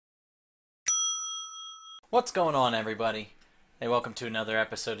What's going on, everybody? Hey, welcome to another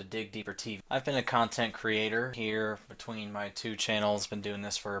episode of Dig Deeper TV. I've been a content creator here between my two channels, been doing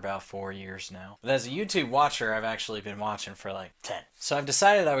this for about 4 years now. But as a YouTube watcher, I've actually been watching for like 10. So I've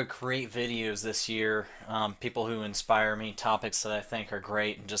decided I would create videos this year, people who inspire me, topics that I think are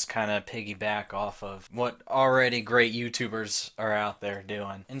great, and just kind of piggyback off of what already great YouTubers are out there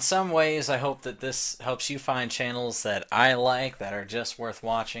doing. In some ways, I hope that this helps you find channels that I like, that are just worth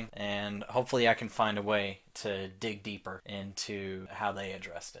watching, and hopefully I can find a way to dig deeper into how they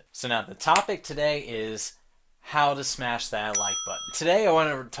addressed it. So now the topic today is how to smash that like button. Today I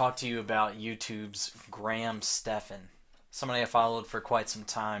want to talk to you about YouTube's Stephan. Somebody I followed for quite some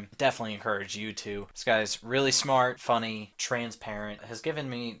time. Definitely encourage you to. This guy's really smart, funny, transparent, has given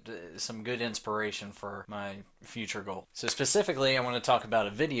me some good inspiration for my future goal. So specifically, I want to talk about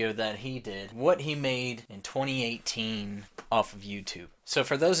a video that he did, what he made in 2018 off of YouTube. So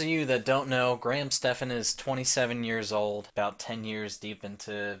for those of you that don't know, Stephan is 27 years old, about 10 years deep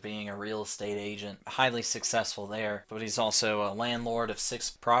into being a real estate agent, highly successful there, but he's also a landlord of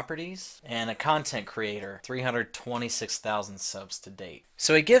 6 properties and a content creator, 326,000 subs to date.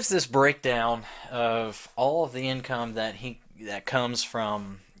 So he gives this breakdown of all of the income that comes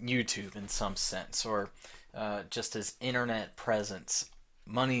from YouTube in some sense, or just his internet presence.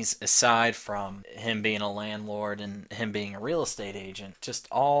 Money's aside from him being a landlord and him being a real estate agent, just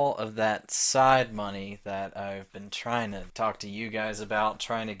all of that side money that I've been trying to talk to you guys about,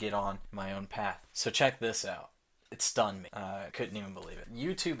 trying to get on my own path. So check this out. It stunned me. I couldn't even believe it.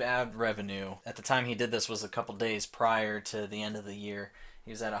 YouTube ad revenue, at the time he did this, was a couple days prior to the end of the year. He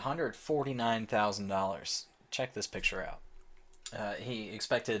was at $149,000. Check this picture out. He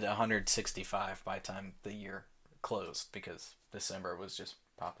expected 165 by the time the year closed because December was just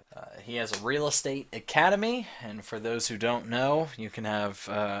popping. He has a real estate academy, and for those who don't know, you can have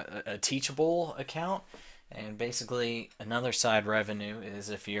a teachable account. And basically, another side revenue is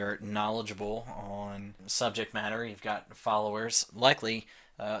if you're knowledgeable on subject matter, you've got followers, likely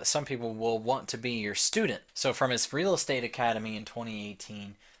some people will want to be your student. So from his real estate academy in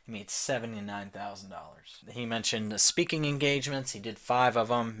 2018, he made $79,000. He mentioned speaking engagements. He did 5 of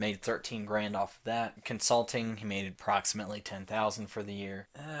them, made 13 grand off of that. Consulting, he made approximately 10,000 for the year.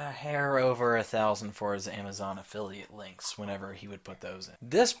 A hair over 1,000 for his Amazon affiliate links whenever he would put those in.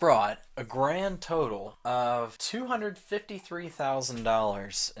 This brought a grand total of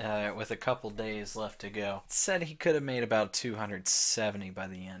 $253,000 with a couple days left to go. It said he could have made about 270 by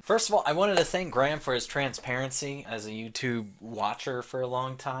the end. First of all, I wanted to thank Graham for his transparency as a YouTube watcher for a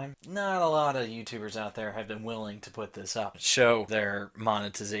long time. Not a lot of YouTubers out there have been willing to put this up, show their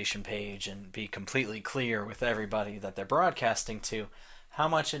monetization page, and be completely clear with everybody that they're broadcasting to how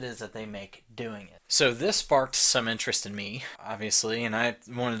much it is that they make doing it. So this sparked some interest in me, obviously, and I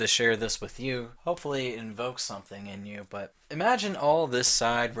wanted to share this with you. Hopefully it invokes something in you, but imagine all this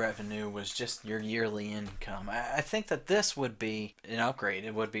side revenue was just your yearly income. I think that this would be an upgrade.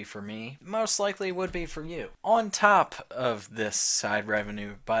 It would be for me. Most likely it would be for you. On top of this side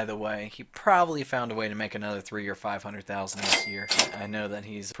revenue, by the way, he probably found a way to make another $300,000 or $500,000 this year. I know that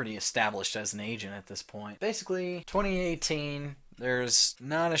he's pretty established as an agent at this point. Basically, 2018... there's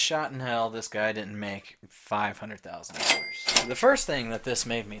not a shot in hell this guy didn't make $500,000. The first thing that this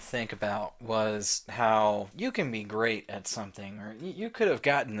made me think about was how you can be great at something, or you could have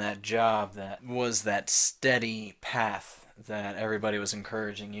gotten that job that was that steady path that everybody was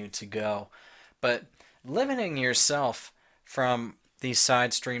encouraging you to go. But limiting yourself from these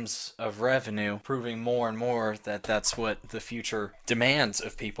side streams of revenue, proving more and more that that's what the future demands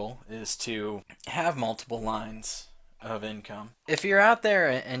of people, is to have multiple lines of income. If you're out there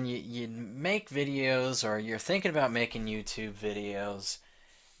and you make videos, or you're thinking about making YouTube videos,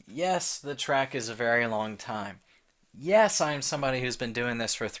 yes, the track is a very long time. Yes, I'm somebody who's been doing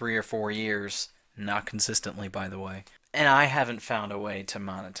this for 3 or 4 years, not consistently, by the way, and I haven't found a way to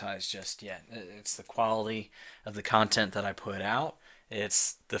monetize just yet. It's the quality of the content that I put out.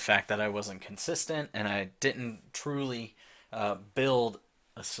 It's the fact that I wasn't consistent, and I didn't truly build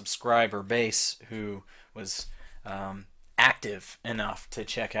a subscriber base who was active enough to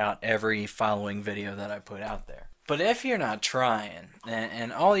check out every following video that I put out there. But if you're not trying,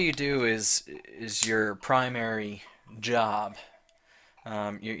 and all you do is your primary job,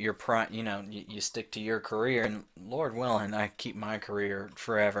 you stick to your career, and Lord willing, I keep my career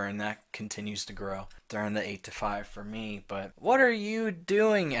forever, and that continues to grow during the 8 to 5 for me. But what are you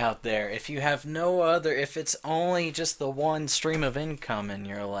doing out there if you have no other, if it's only just the one stream of income in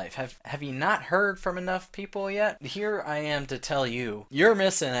your life? Have you not heard from enough people yet? Here I am to tell you, you're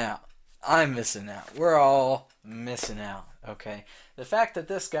missing out. I'm missing out. We're all missing out, okay? The fact that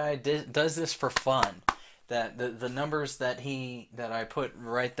this guy does this for fun, that the numbers that I put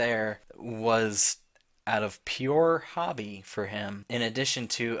right there was out of pure hobby for him, in addition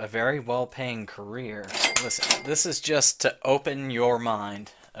to a very well-paying career. Listen, this is just to open your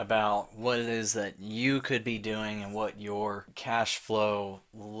mind about what it is that you could be doing and what your cash flow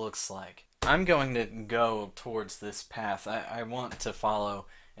looks like. I'm going to go towards this path. I want to follow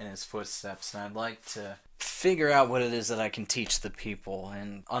in his footsteps, and I'd like to figure out what it is that I can teach the people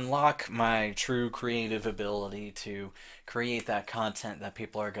and unlock my true creative ability to create that content that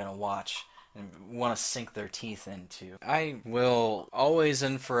people are going to watch and want to sink their teeth into. I will always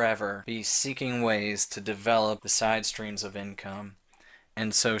and forever be seeking ways to develop the side streams of income,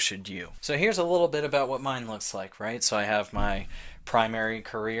 and so should you. So here's a little bit about what mine looks like, right? So I have my primary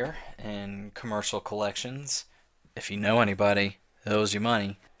career in commercial collections. If you know anybody that owes you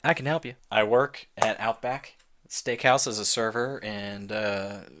money, I can help you. I work at Outback Steakhouse as a server and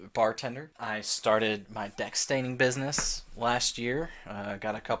bartender. I started my deck staining business last year.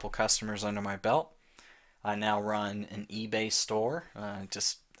 Got a couple customers under my belt. I now run an eBay store.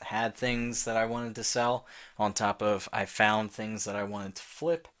 Just had things that I wanted to sell on top of I found things that I wanted to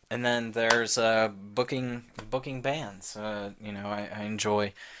flip. And then there's booking bands. You know, I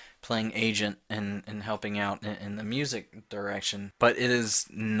enjoy playing agent and helping out in the music direction. But it is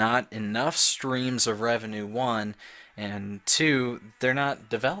not enough streams of revenue, one, and two, they're not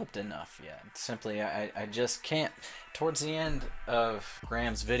developed enough yet. Simply, I just can't. Towards the end of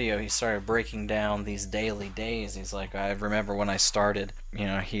Graham's video, he started breaking down these daily days. He's like, I remember when I started, you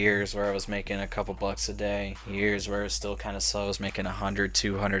know, here's where I was making a couple bucks a day. Here's where it's still kind of slow. I was making $100,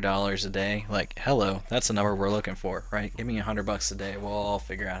 $200 a day. Like, hello, that's the number we're looking for, right? Give me $100 a day. We'll all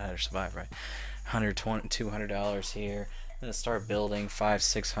figure out how to survive, right? $120, $200 here. Then it started building $500,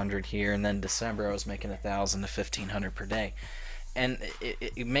 $600 here. And then December, I was making $1,000 to $1,500 per day. And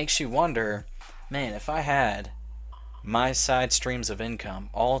it makes you wonder, man, if I had my side streams of income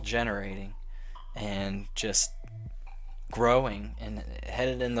all generating and just growing and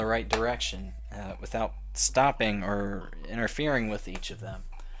headed in the right direction without stopping or interfering with each of them,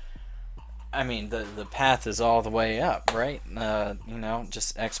 I mean, the path is all the way up, right? You know,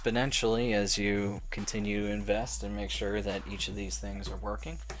 just exponentially as you continue to invest and make sure that each of these things are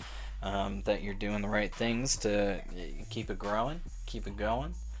working, that you're doing the right things to keep it growing, keep it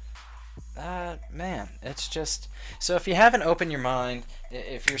going. Man, it's just, so if you haven't opened your mind,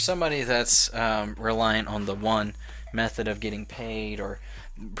 if you're somebody that's reliant on the one method of getting paid, or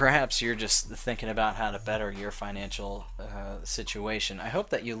perhaps you're just thinking about how to better your financial situation, I hope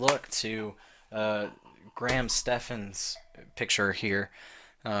that you look to Stephan's picture here.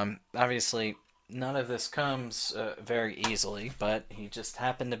 Obviously, none of this comes very easily, but he just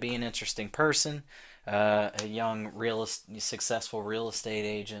happened to be an interesting person, a young, successful real estate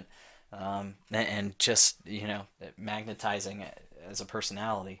agent. And just, you know, magnetizing as a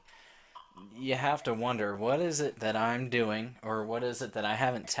personality. You have to wonder, what is it that I'm doing, or what is it that I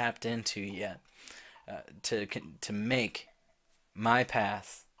haven't tapped into yet to make my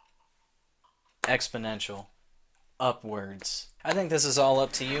path exponential upwards? I think this is all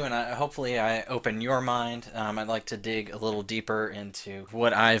up to you, and hopefully I open your mind. I'd like to dig a little deeper into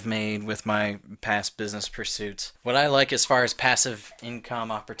what I've made with my past business pursuits, what I like as far as passive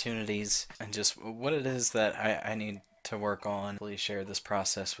income opportunities, and just what it is that I need to work on. Please share this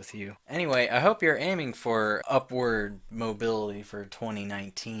process with you. Anyway, I hope you're aiming for upward mobility for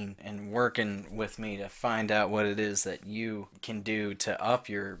 2019 and working with me to find out what it is that you can do to up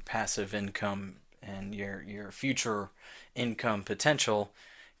your passive income and your future income potential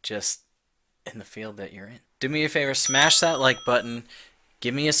just in the field that you're in. Do me a favor, smash that like button,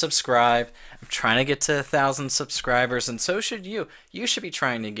 give me a subscribe. I'm trying to get to 1,000 subscribers, and so should you. You should be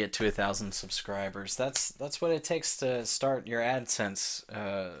trying to get to 1,000 subscribers. That's what it takes to start your AdSense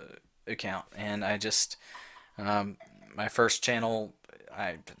account. And I just my first channel,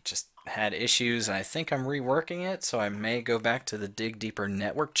 I just had issues, and I think I'm reworking it, so I may go back to the Dig Deeper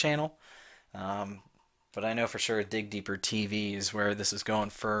Network channel. But I know for sure Dig Deeper TV is where this is going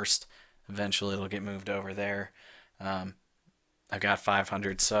first. Eventually it'll get moved over there. I've got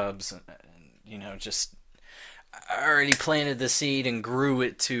 500 subs, and you know, just I already planted the seed and grew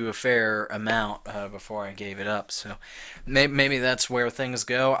it to a fair amount before I gave it up. So maybe that's where things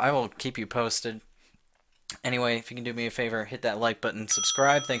go. I will keep you posted. Anyway, if you can do me a favor, hit that like button,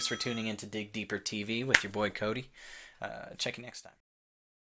 subscribe. Thanks for tuning in to Dig Deeper TV with your boy Cody. Check you next time.